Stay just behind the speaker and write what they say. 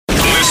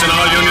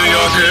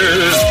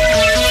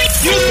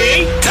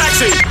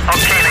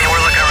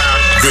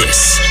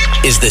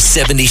is the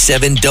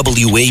 77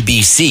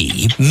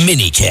 WABC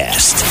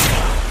minicast.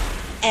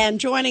 And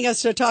joining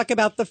us to talk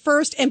about the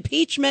first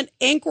impeachment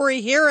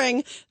inquiry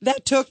hearing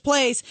that took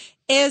place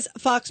is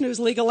Fox News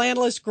legal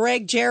analyst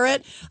Gregg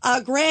Jarrett.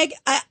 Greg,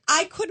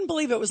 I couldn't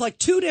believe it was like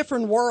two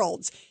different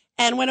worlds.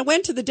 And when it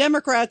went to the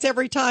Democrats,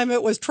 every time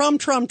it was Trump,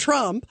 Trump,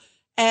 Trump.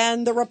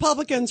 And the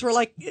Republicans were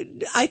like,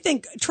 I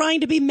think, trying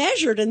to be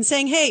measured and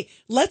saying, hey,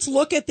 let's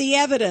look at the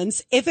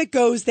evidence. If it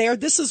goes there,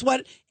 this is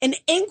what an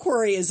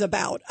inquiry is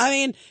about. I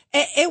mean,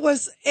 it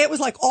was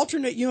like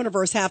alternate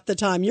universe half the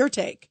time. Your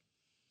take?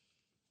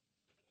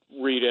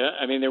 Rita,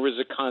 I mean, there was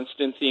a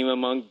constant theme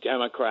among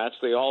Democrats.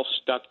 They all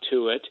stuck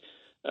to it.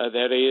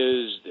 That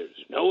is,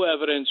 there's no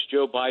evidence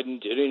Joe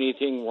Biden did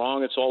anything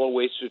wrong. It's all a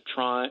waste of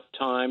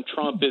time.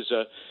 Trump is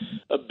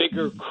a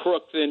bigger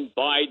crook than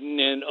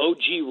Biden, and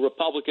OG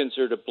Republicans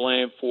are to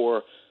blame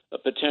for a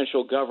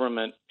potential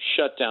government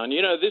shutdown.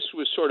 You know, this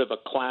was sort of a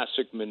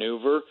classic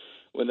maneuver.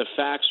 When the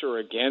facts are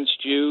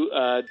against you,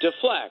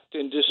 deflect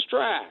and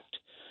distract.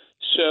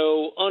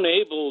 So,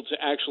 unable to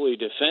actually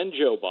defend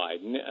Joe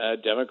Biden,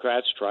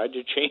 Democrats tried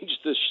to change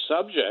the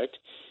subject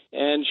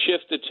and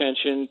shift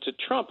attention to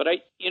Trump. But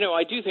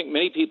I do think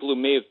many people who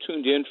may have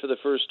tuned in for the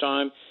first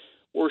time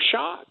were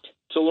shocked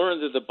to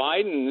learn that the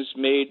Bidens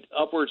made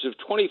upwards of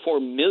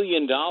 $24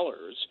 million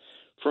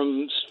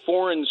from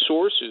foreign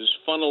sources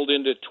funneled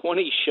into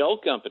 20 shell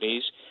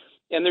companies,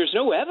 and there's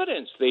no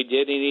evidence they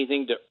did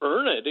anything to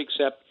earn it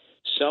except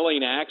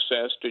selling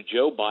access to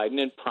Joe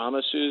Biden and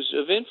promises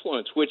of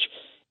influence, which,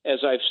 as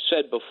I've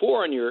said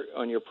before on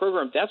your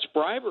program, that's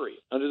bribery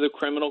under the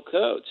criminal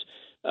codes.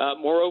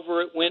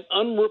 Moreover, it went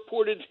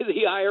unreported to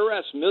the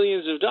IRS,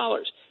 millions of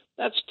dollars.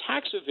 That's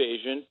tax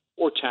evasion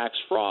or tax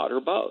fraud,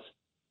 or both.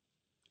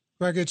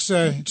 Greg, it's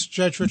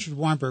Judge Richard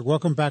Weinberg.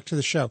 Welcome back to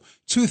the show.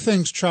 Two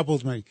things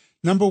troubled me.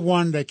 Number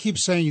one, they keep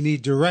saying you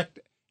need direct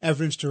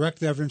evidence.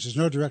 There's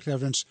no direct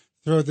evidence.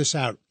 Throw this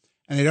out.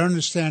 And they don't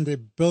understand they're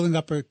building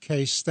up a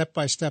case step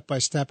by step by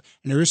step,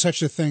 and there is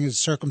such a thing as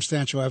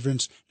circumstantial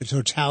evidence and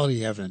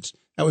totality evidence.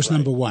 That was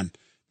number one.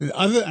 The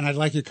other, and I'd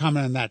like your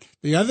comment on that.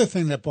 The other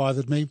thing that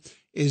bothered me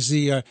is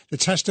the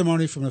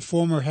testimony from the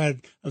former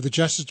head of the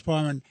Justice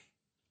Department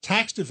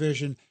Tax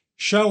Division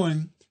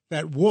showing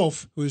that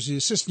Wolf, who is the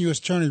assistant U.S.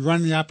 attorney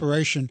running the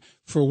operation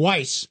for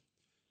Weiss,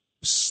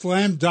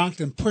 slam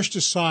dunked and pushed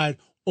aside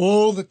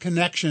all the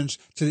connections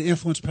to the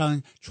influence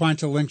peddling trying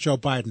to link Joe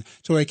Biden.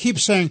 So they keep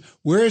saying,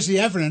 where is the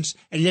evidence?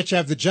 And yet you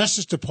have the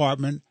Justice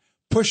Department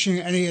pushing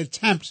any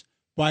attempt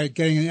by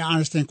getting an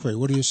honest inquiry.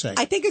 What do you say?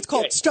 I think it's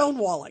called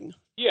stonewalling.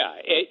 Yeah,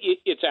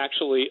 it's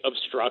actually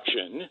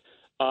obstruction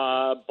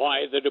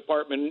by the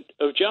Department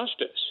of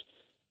Justice.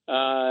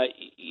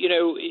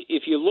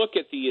 If you look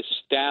at the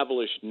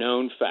established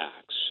known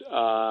facts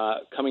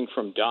coming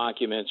from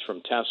documents,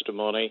 from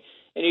testimony,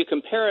 and you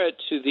compare it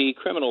to the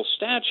criminal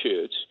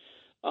statutes,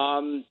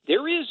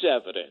 there is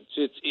evidence.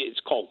 It's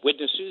called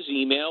witnesses,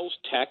 emails,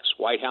 texts,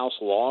 White House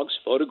logs,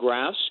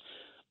 photographs,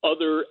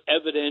 other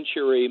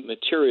evidentiary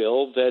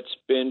material that's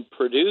been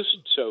produced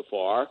so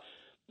far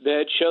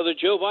that show that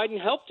Joe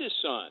Biden helped his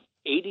son,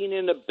 aiding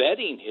and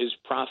abetting his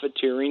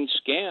profiteering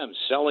scams,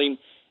 selling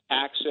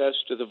access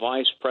to the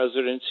vice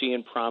presidency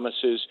and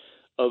promises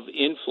of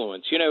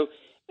influence. You know,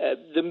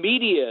 the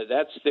media,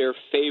 that's their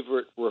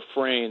favorite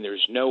refrain.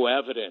 There's no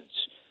evidence.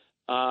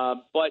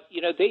 But,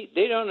 you know,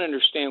 they don't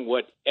understand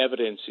what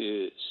evidence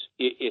is.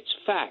 It's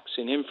facts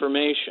and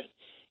information.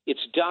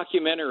 It's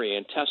documentary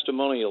and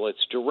testimonial.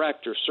 It's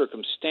direct or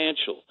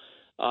circumstantial.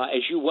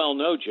 As you well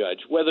know, Judge,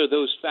 whether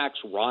those facts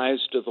rise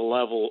to the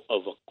level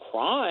of a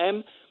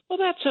crime, well,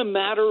 that's a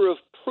matter of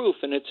proof,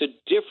 and it's a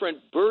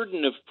different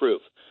burden of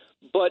proof.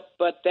 But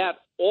that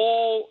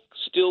all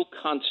still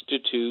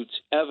constitutes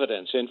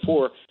evidence. And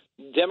for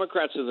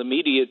Democrats and the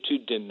media to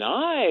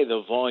deny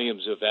the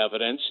volumes of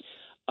evidence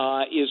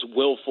is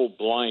willful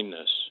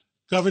blindness.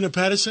 Governor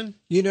Patterson?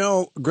 You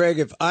know, Greg,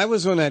 if I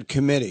was on that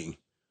committee,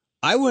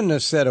 I wouldn't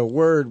have said a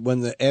word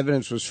when the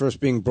evidence was first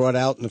being brought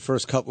out in the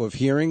first couple of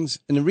hearings.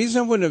 And the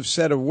reason I wouldn't have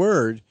said a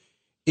word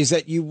is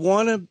that you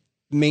want to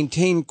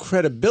maintain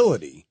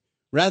credibility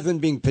rather than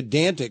being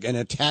pedantic and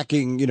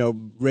attacking,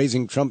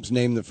 raising Trump's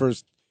name the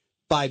first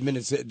 5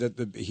 minutes that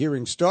the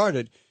hearing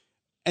started,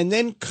 and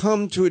then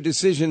come to a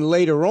decision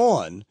later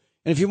on.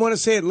 And if you want to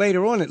say it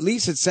later on, at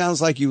least it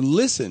sounds like you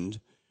listened.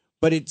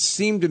 But it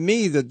seemed to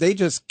me that they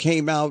just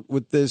came out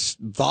with this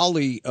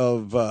volley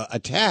of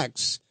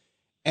attacks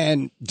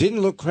and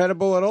didn't look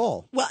credible at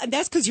all. Well, and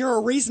that's because you're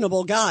a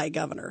reasonable guy,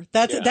 Governor.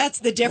 That's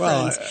the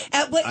difference.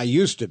 Well, I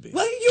used to be.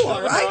 Well, you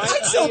are. I'd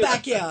still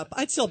back you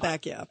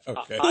up.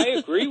 Okay. I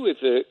agree with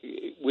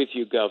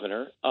you,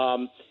 Governor.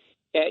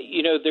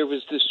 There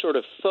was this sort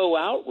of faux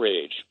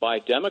outrage by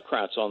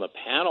Democrats on the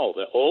panel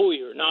that,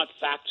 you're not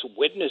facts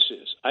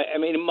witnesses. I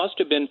mean, it must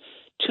have been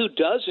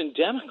 24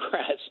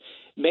 Democrats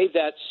made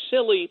that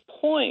silly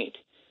point.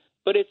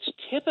 But it's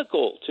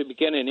typical to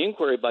begin an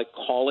inquiry by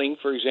calling,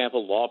 for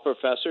example, law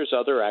professors,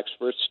 other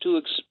experts, to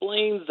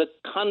explain the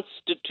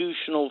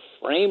constitutional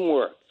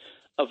framework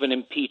of an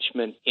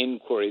impeachment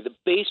inquiry, the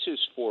basis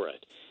for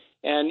it.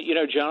 And,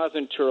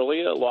 Jonathan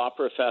Turley, a law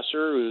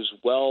professor who's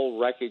well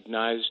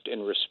recognized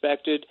and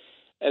respected,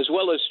 as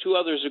well as two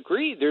others,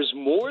 agreed there's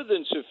more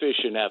than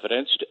sufficient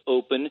evidence to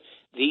open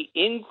the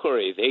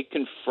inquiry. They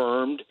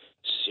confirmed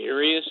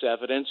serious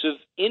evidence of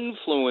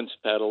influence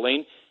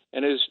peddling.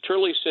 And as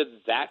Turley said,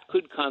 that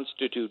could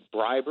constitute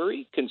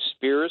bribery,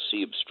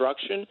 conspiracy,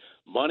 obstruction,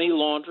 money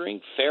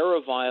laundering,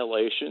 FARA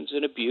violations,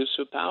 and abuse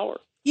of power.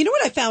 You know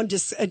what I found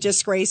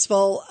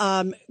disgraceful,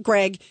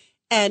 Greg?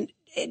 And,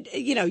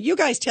 you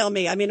guys tell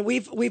me, I mean,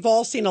 we've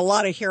all seen a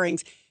lot of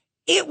hearings.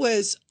 It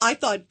was, I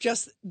thought,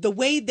 just the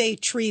way they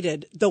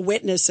treated the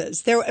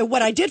witnesses.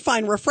 What I did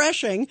find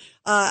refreshing,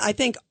 I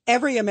think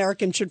every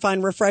American should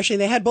find refreshing.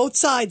 They had both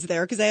sides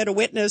there because they had a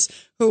witness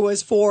who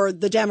was for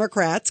the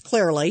Democrats,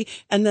 clearly,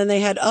 and then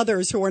they had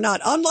others who were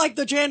not, unlike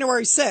the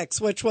January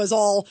 6th, which was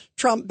all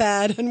Trump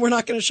bad, and we're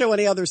not going to show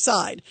any other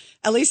side.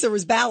 At least there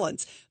was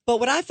balance. But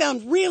what I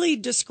found really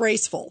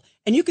disgraceful,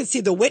 and you could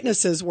see the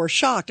witnesses were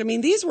shocked. I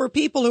mean, these were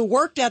people who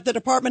worked at the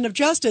Department of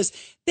Justice.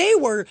 They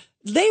were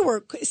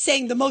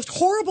saying the most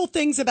horrible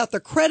things about the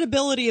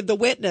credibility of the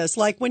witness.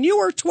 Like when you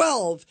were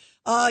 12,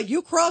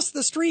 you crossed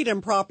the street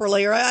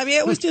improperly. Or I mean,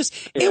 it was just,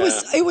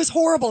 it was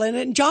horrible.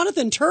 And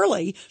Jonathan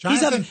Turley,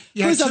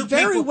 who's a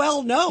very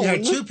well known. You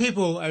had two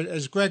people,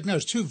 as Greg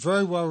knows, two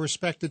very well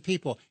respected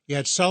people. You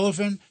had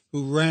Sullivan,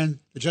 who ran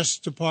the Justice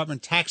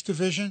Department Tax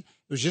Division.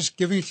 It was just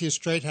giving it to you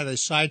straight, how they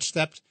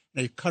sidestepped.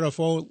 They cut off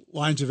all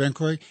lines of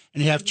inquiry.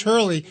 And you have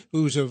Turley,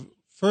 who's a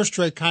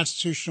first-rate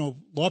constitutional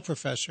law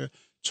professor,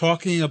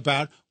 talking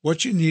about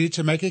what you needed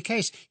to make a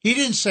case. He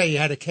didn't say you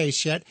had a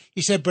case yet.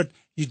 He said, but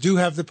you do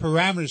have the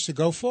parameters to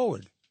go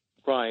forward.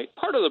 Right.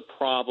 Part of the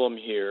problem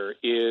here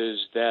is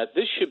that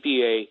this should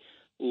be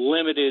a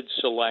limited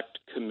select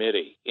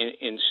committee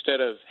instead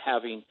of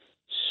having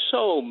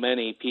so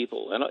many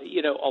people. And,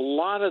 a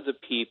lot of the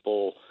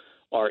people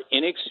are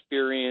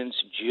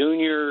inexperienced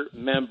junior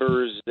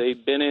members.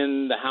 They've been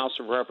in the House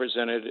of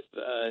Representatives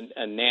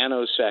a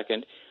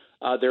nanosecond.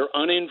 They're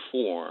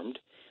uninformed,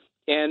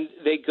 and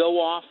they go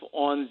off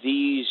on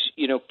these,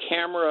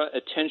 camera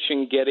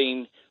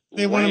attention-getting.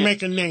 They want to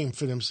make a name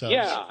for themselves.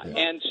 Yeah.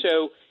 And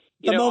so,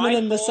 the moment I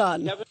in the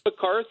sun. Kevin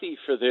McCarthy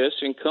for this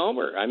and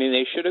Comer. I mean,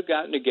 they should have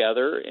gotten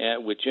together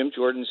with Jim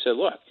Jordan and said,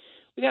 "Look,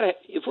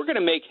 if we're going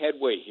to make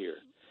headway here,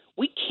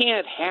 we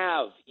can't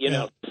have,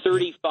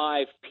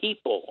 35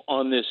 people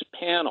on this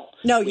panel."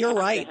 No, you're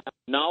right.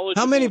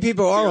 How many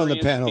people are on the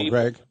panel,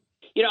 Greg?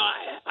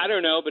 I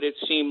don't know, but it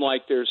seemed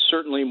like there's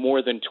certainly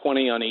more than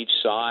 20 on each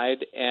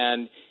side.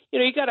 And,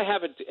 you got to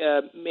have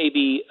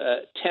maybe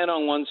 10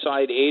 on one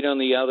side, 8 on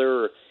the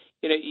other. Or,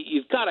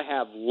 you've got to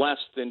have less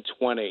than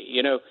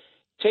 20.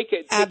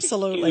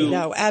 Absolutely.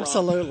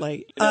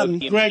 Absolutely.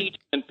 Gregg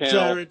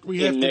Jarrett,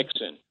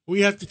 Nixon.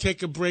 We have to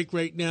take a break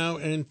right now,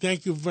 and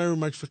thank you very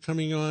much for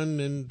coming on.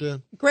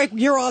 And Greg,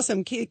 you're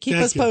awesome. Keep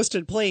us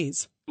posted,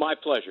 please. My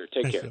pleasure.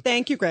 Take care.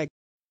 Thank you, Greg.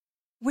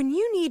 When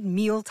you need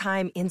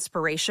mealtime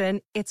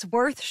inspiration, it's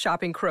worth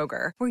shopping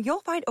Kroger, where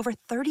you'll find over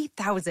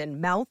 30,000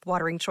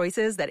 mouth-watering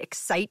choices that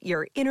excite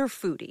your inner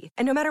foodie.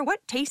 And no matter what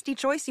tasty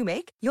choice you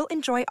make, you'll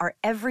enjoy our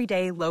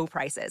everyday low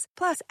prices,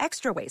 plus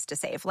extra ways to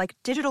save, like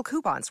digital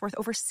coupons worth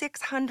over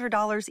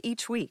 $600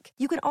 each week.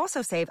 You can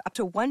also save up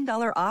to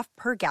 $1 off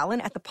per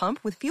gallon at the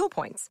pump with fuel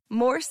points.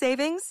 More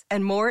savings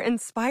and more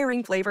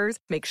inspiring flavors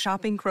make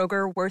shopping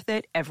Kroger worth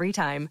it every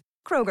time.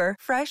 Kroger,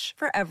 fresh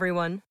for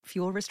everyone.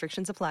 Fuel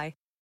restrictions apply.